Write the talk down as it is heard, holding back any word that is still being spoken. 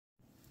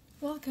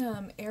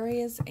Welcome,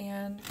 Aries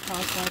and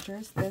Cross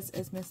Watchers. This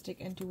is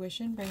Mystic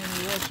Intuition, bringing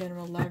you a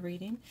general love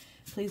reading.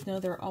 Please know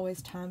there are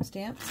always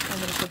timestamps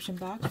in the description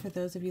box for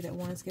those of you that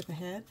want to skip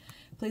ahead.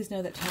 Please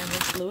know that time is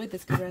fluid.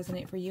 This could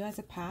resonate for you as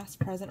a past,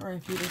 present, or a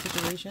future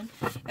situation.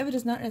 If it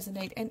does not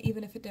resonate, and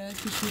even if it does,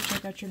 be sure to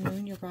check out your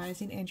moon, your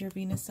rising, and your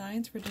Venus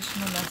signs for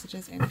additional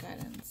messages and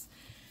guidance.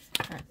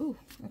 All right. Ooh,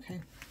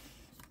 okay.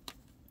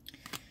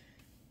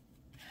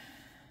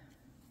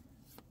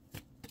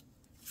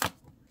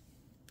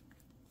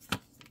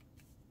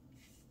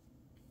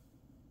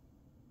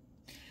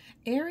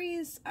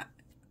 Aries,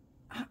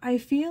 I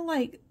feel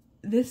like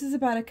this is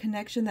about a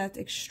connection that's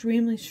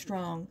extremely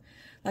strong.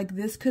 Like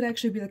this could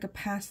actually be like a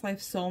past life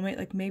soulmate,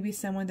 like maybe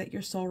someone that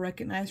your soul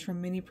recognized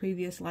from many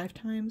previous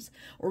lifetimes,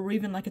 or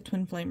even like a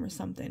twin flame or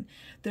something.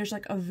 There's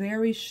like a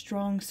very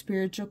strong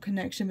spiritual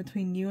connection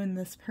between you and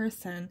this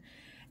person,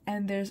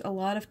 and there's a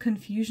lot of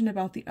confusion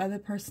about the other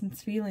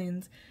person's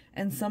feelings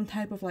and some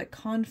type of like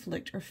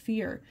conflict or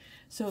fear.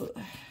 So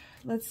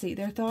let's see,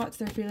 their thoughts,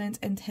 their feelings,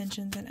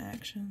 intentions, and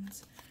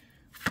actions.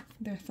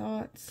 Their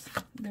thoughts,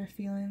 their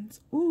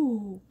feelings.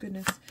 Ooh,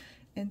 goodness.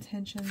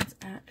 Intentions,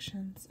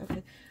 actions.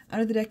 Okay.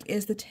 Under the deck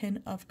is the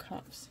Ten of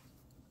Cups.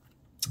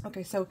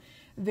 Okay, so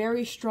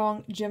very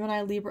strong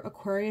Gemini, Libra,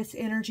 Aquarius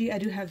energy. I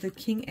do have the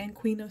King and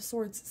Queen of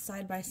Swords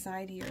side by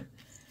side here.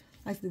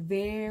 Like the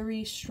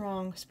very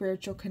strong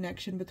spiritual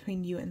connection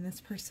between you and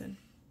this person.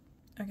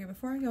 Okay,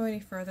 before I go any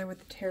further with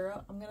the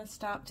tarot, I'm going to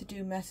stop to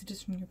do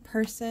messages from your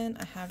person.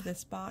 I have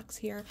this box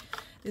here.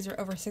 These are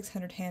over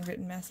 600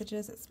 handwritten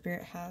messages that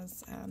Spirit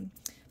has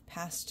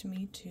passed to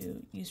me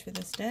to use for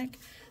this deck.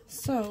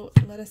 So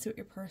let us see what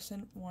your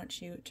person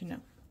wants you to know.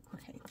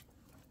 Okay.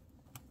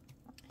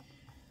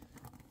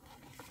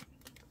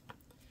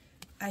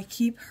 I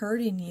keep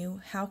hurting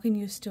you. How can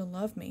you still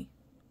love me?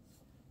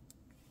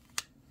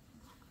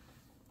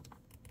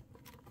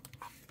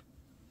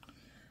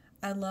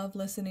 I love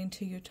listening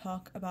to you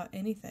talk about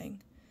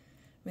anything.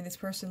 I mean, this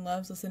person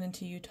loves listening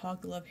to you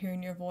talk. They love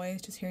hearing your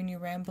voice, just hearing you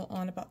ramble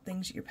on about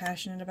things that you're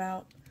passionate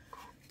about.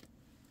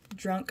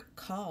 Drunk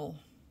call.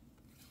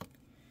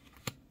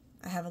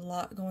 I have a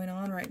lot going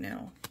on right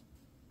now.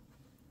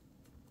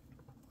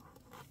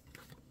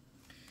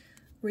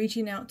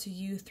 Reaching out to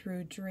you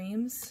through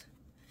dreams.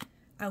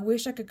 I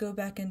wish I could go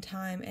back in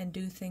time and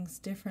do things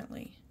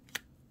differently.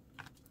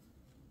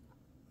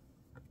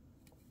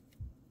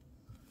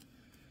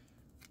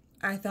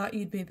 I thought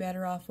you'd be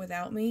better off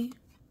without me.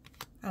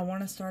 I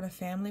want to start a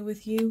family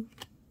with you.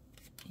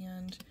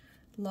 And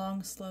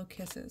long, slow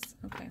kisses.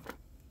 Okay.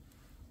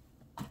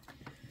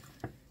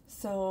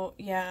 So,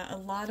 yeah, a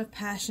lot of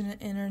passionate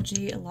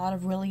energy, a lot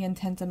of really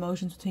intense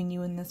emotions between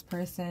you and this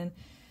person.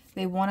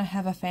 They want to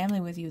have a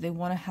family with you. They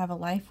want to have a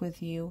life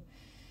with you.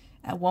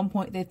 At one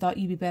point, they thought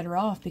you'd be better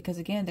off because,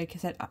 again, they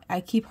said,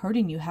 I keep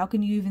hurting you. How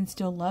can you even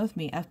still love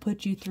me? I've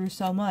put you through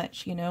so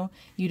much, you know?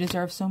 You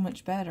deserve so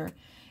much better.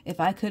 If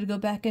I could go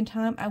back in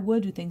time, I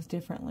would do things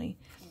differently.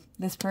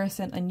 This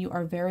person and you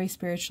are very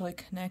spiritually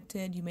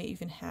connected. You may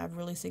even have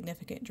really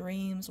significant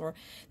dreams, or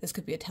this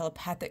could be a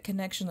telepathic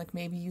connection, like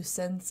maybe you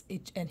sense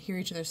and hear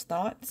each other's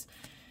thoughts.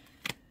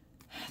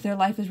 Their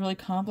life is really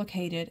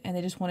complicated and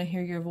they just want to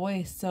hear your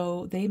voice.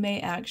 So they may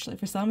actually,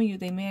 for some of you,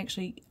 they may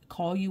actually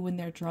call you when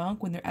they're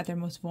drunk, when they're at their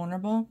most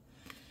vulnerable.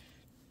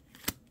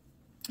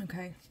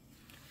 Okay.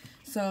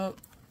 So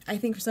I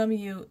think for some of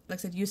you, like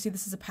I said, you see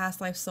this as a past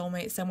life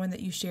soulmate, someone that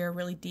you share a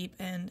really deep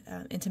and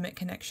intimate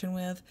connection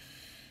with.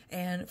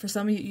 And for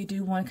some of you, you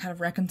do want to kind of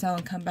reconcile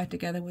and come back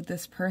together with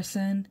this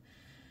person.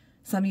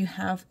 Some of you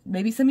have,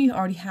 maybe some of you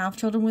already have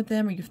children with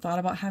them, or you've thought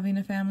about having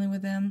a family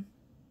with them.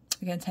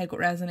 Again, take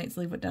what resonates,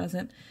 leave what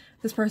doesn't.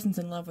 This person's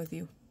in love with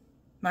you.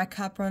 My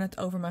cup runneth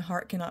over, my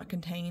heart cannot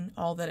contain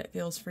all that it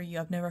feels for you.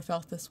 I've never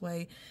felt this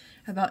way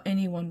about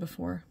anyone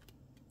before.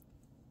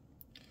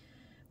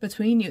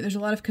 Between you, there's a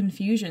lot of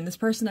confusion. This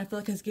person, I feel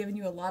like, has given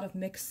you a lot of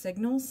mixed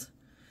signals,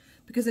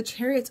 because the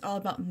Chariot's all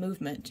about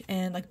movement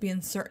and like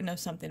being certain of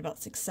something, about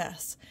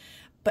success.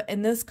 But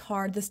in this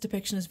card, this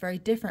depiction is very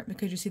different,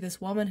 because you see this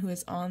woman who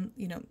is on,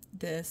 you know,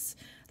 this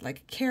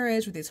like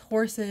carriage with these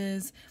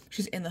horses.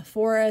 She's in the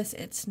forest.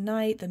 It's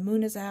night. The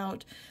moon is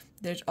out.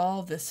 There's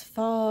all this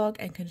fog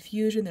and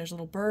confusion. There's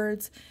little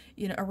birds,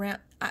 you know, around.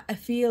 I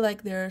feel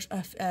like there's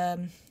a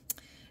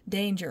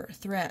danger,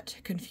 threat,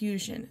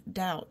 confusion,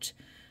 doubt.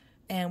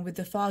 And with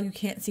the fog, you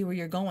can't see where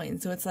you're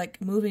going. So it's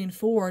like moving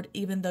forward,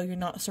 even though you're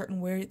not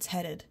certain where it's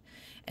headed.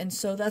 And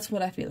so that's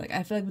what I feel like.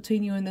 I feel like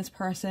between you and this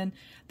person,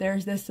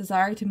 there's this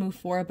desire to move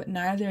forward, but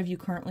neither of you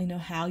currently know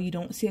how. You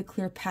don't see a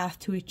clear path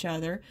to each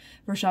other.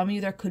 For some of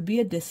you, there could be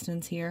a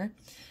distance here.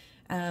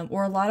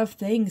 Or a lot of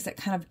things that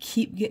kind of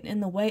keep getting in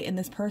the way, and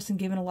this person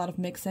giving a lot of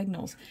mixed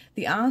signals.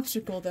 The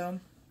obstacle, though,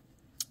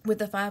 with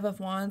the Five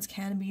of Wands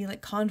can be like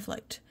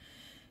conflict.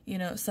 You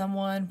know,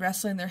 someone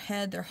wrestling their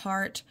head, their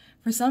heart.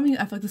 For some of you,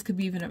 I feel like this could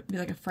be even be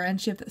like a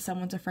friendship that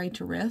someone's afraid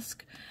to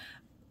risk.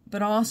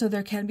 But also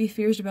there can be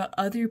fears about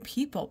other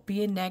people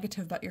being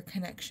negative about your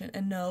connection.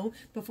 And no,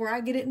 before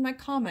I get it in my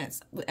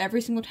comments, every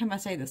single time I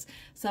say this,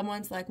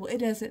 someone's like, well, it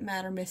doesn't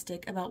matter,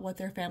 Mystic, about what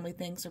their family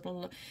thinks or blah,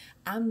 blah, blah.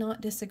 I'm not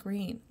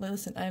disagreeing.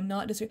 Listen, I'm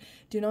not disagreeing.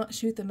 Do not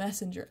shoot the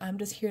messenger. I'm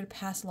just here to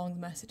pass along the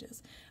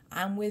messages.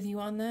 I'm with you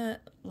on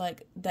that.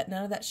 Like, that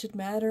none of that should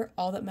matter.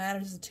 All that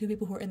matters is the two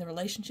people who are in the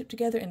relationship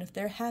together, and if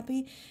they're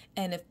happy,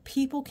 and if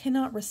people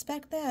cannot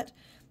respect that,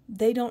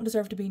 they don't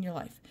deserve to be in your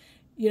life.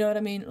 You know what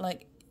I mean?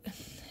 Like,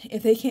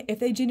 if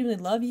they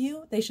genuinely love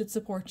you, they should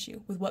support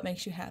you with what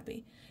makes you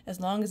happy, as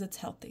long as it's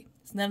healthy.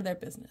 It's none of their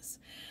business.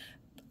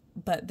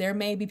 But there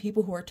may be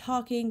people who are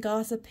talking,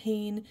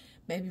 gossiping,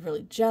 maybe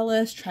really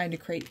jealous, trying to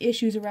create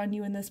issues around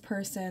you and this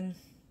person.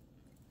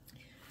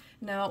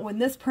 Now, when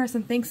this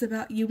person thinks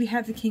about you, we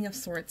have the King of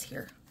Swords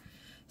here.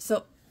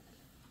 So,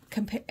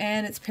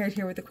 and it's paired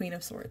here with the Queen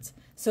of Swords.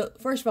 So,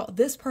 first of all,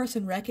 this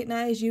person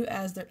recognizes you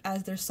as their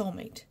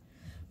soulmate.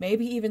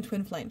 Maybe even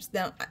twin flames.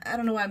 Now, I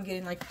don't know why I'm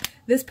getting like,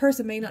 this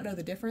person may not know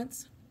the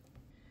difference.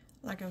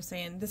 Like I was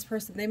saying, this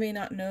person, they may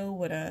not know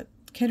what a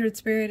kindred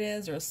spirit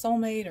is, or a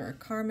soulmate, or a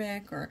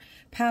karmic, or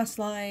past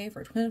life,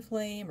 or twin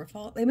flame, or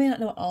fault. They may not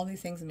know what all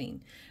these things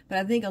mean. But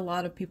I think a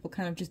lot of people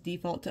kind of just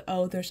default to,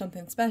 oh, there's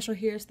something special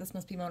here, so this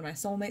must be one of my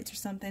soulmates or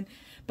something.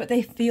 But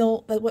they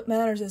feel that what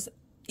matters is,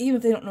 even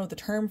if they don't know the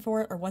term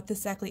for it or what this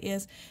exactly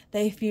is,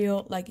 they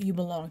feel like you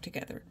belong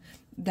together,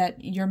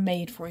 that you're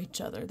made for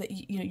each other,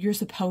 that you're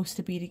supposed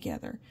to be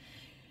together.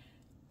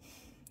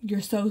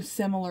 You're so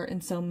similar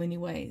in so many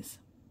ways.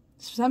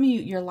 Some of you,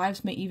 your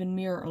lives may even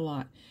mirror a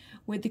lot.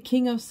 With the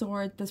King of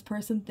Swords, this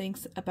person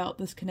thinks about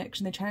this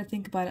connection. They try to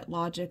think about it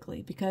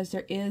logically, because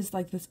there is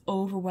like this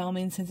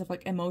overwhelming sense of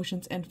like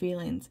emotions and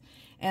feelings.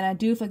 And I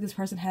do feel like this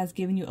person has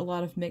given you a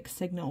lot of mixed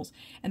signals.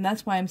 And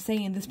that's why I'm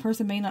saying this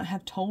person may not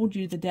have told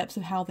you the depths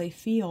of how they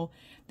feel.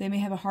 They may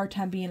have a hard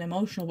time being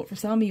emotional. But for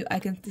some of you, I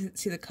can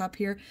see the cup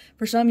here.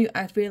 For some of you,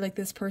 I feel like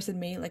this person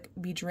may like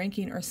be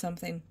drinking or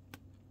something,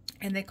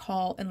 and they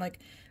call, and like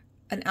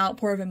an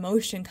outpour of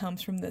emotion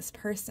comes from this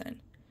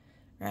person.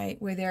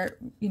 Right? Where they're,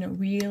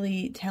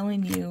 really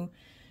telling you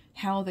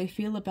how they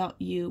feel about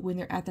you when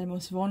they're at their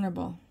most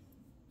vulnerable.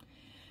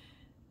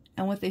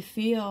 And what they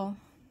feel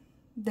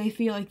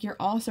like you're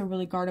also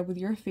really guarded with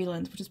your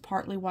feelings, which is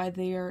partly why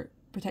they're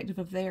protective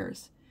of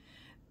theirs.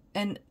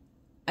 And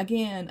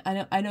again,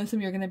 I know some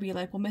of you are going to be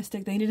like, well,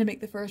 Mystic, they need to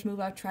make the first move.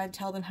 I've tried to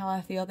tell them how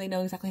I feel. They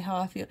know exactly how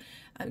I feel.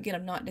 Again,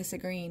 I'm not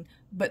disagreeing.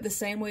 But the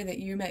same way that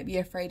you might be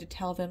afraid to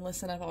tell them,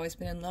 listen, I've always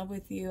been in love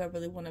with you. I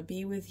really want to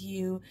be with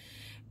you.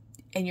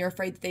 And you're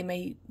afraid that they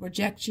may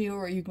reject you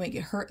or you might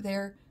get hurt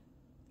there.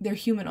 They're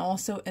human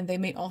also, and they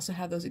may also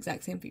have those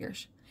exact same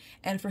fears.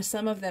 And for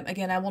some of them,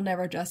 again, I will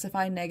never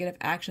justify negative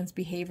actions,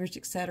 behaviors,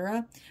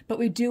 etc. But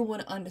we do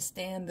want to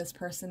understand this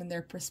person and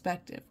their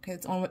perspective. Okay,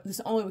 this is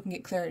the only way we can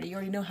get clarity. You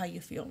already know how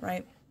you feel,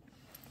 right?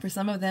 For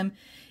some of them,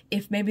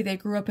 if maybe they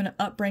grew up in an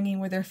upbringing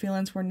where their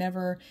feelings were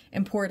never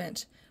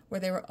important, where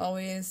they were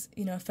always,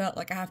 felt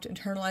like I have to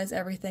internalize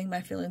everything,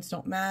 my feelings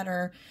don't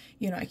matter,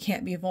 I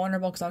can't be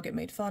vulnerable because I'll get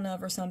made fun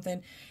of or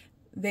something.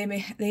 They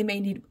may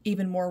need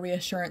even more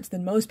reassurance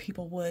than most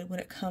people would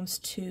when it comes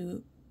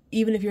to,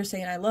 even if you're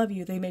saying I love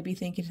you, they may be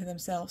thinking to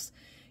themselves,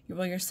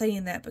 well, you're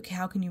saying that, but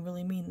how can you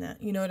really mean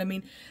that? You know what I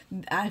mean?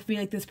 I feel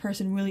like this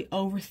person really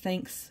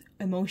overthinks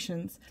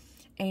emotions,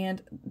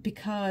 and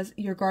because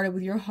you're guarded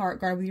with your heart,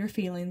 guarded with your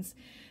feelings,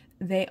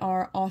 they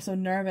are also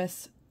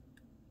nervous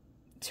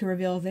to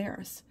reveal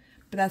theirs.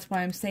 But that's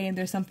why I'm saying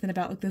there's something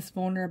about like this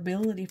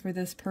vulnerability for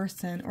this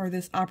person, or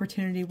this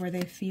opportunity where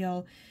they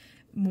feel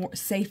more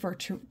safer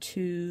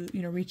to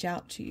reach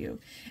out to you.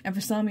 And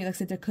for some of you, like I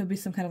said, there could be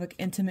some kind of like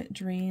intimate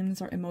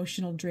dreams or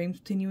emotional dreams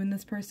between you and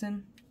this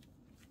person.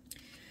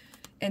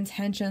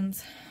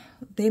 Intentions,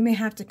 they may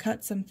have to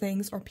cut some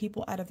things or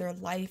people out of their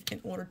life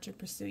in order to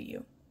pursue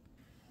you,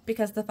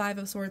 because the Five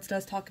of Swords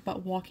does talk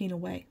about walking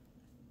away.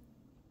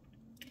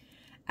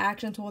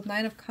 Actions. Well, with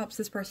Nine of Cups,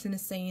 this person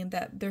is saying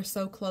that they're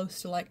so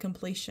close to like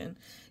completion.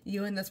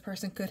 You and this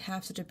person could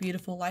have such a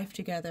beautiful life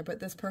together, but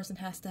this person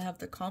has to have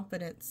the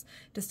confidence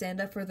to stand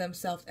up for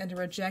themselves and to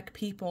reject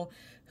people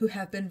who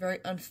have been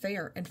very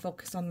unfair and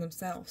focused on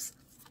themselves.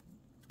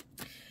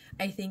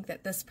 I think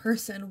that this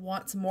person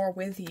wants more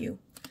with you,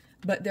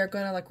 but they're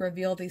going to like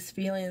reveal these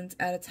feelings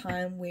at a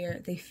time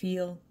where they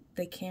feel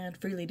they can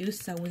freely do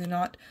so, where they're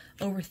not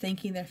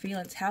overthinking their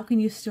feelings. How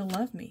can you still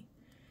love me?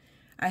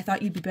 I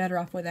thought you'd be better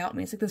off without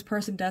me. It's like this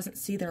person doesn't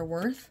see their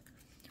worth,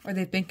 or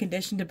they've been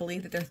conditioned to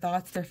believe that their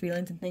thoughts, their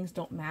feelings, and things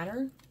don't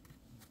matter.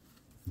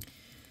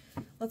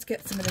 Let's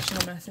get some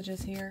additional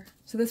messages here.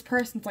 So this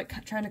person's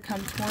like trying to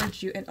come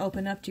towards you and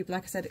open up to you. But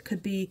like I said, it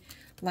could be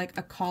like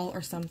a call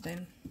or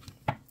something.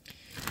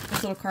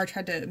 This little card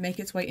tried to make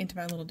its way into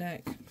my little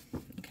deck.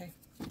 Okay.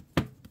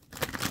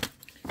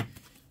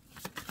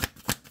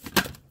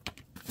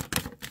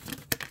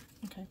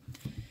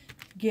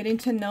 Getting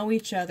to know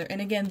each other. And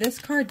again, this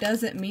card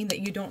doesn't mean that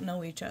you don't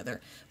know each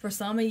other. For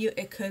some of you,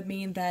 it could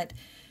mean that,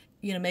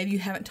 maybe you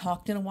haven't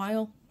talked in a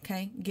while,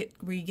 okay?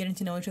 Getting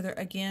to know each other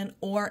again.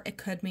 Or it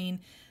could mean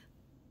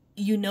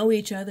you know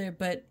each other,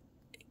 but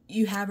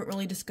you haven't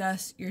really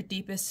discussed your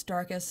deepest,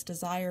 darkest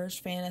desires,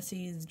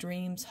 fantasies,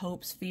 dreams,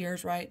 hopes,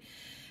 fears, right?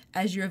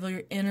 As you reveal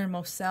your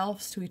innermost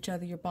selves to each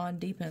other, your bond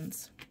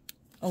deepens.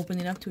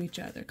 Opening up to each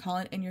other,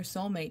 calling in your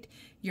soulmate.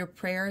 Your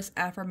prayers,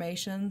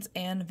 affirmations,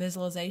 and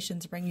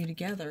visualizations bring you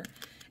together.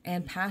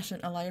 And passion,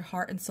 allow your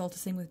heart and soul to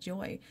sing with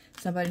joy.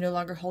 Somebody no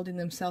longer holding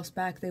themselves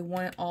back. They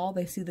want it all.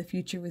 They see the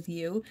future with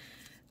you.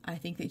 I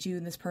think that you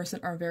and this person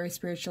are very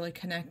spiritually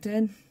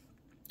connected.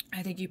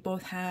 I think you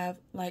both have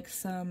like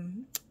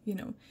some, you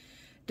know,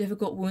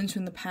 difficult wounds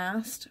from the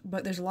past,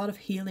 but there's a lot of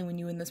healing when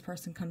you and this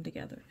person come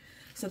together.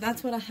 So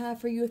that's what I have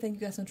for you. Thank you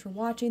guys so much for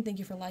watching. Thank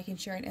you for liking,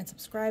 sharing, and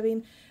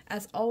subscribing.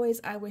 As always,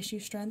 I wish you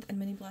strength and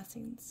many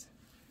blessings.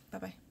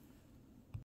 Bye-bye.